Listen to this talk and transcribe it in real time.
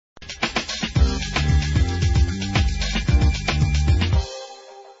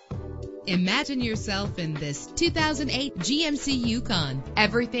Imagine yourself in this 2008 GMC Yukon.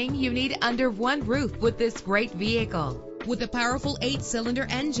 Everything you need under one roof with this great vehicle. With a powerful 8-cylinder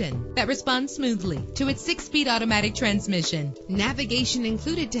engine that responds smoothly to its 6-speed automatic transmission. Navigation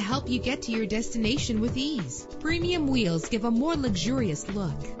included to help you get to your destination with ease. Premium wheels give a more luxurious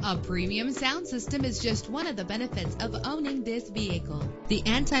look. A premium sound system is just one of the benefits of owning this vehicle. The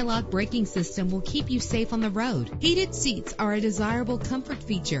anti-lock braking system will keep you safe on the road. Heated seats are a desirable comfort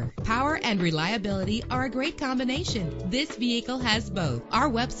feature. Power and reliability are a great combination. This vehicle has both. Our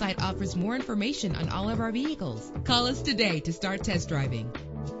website offers more information on all of our vehicles. Call us today to start test driving.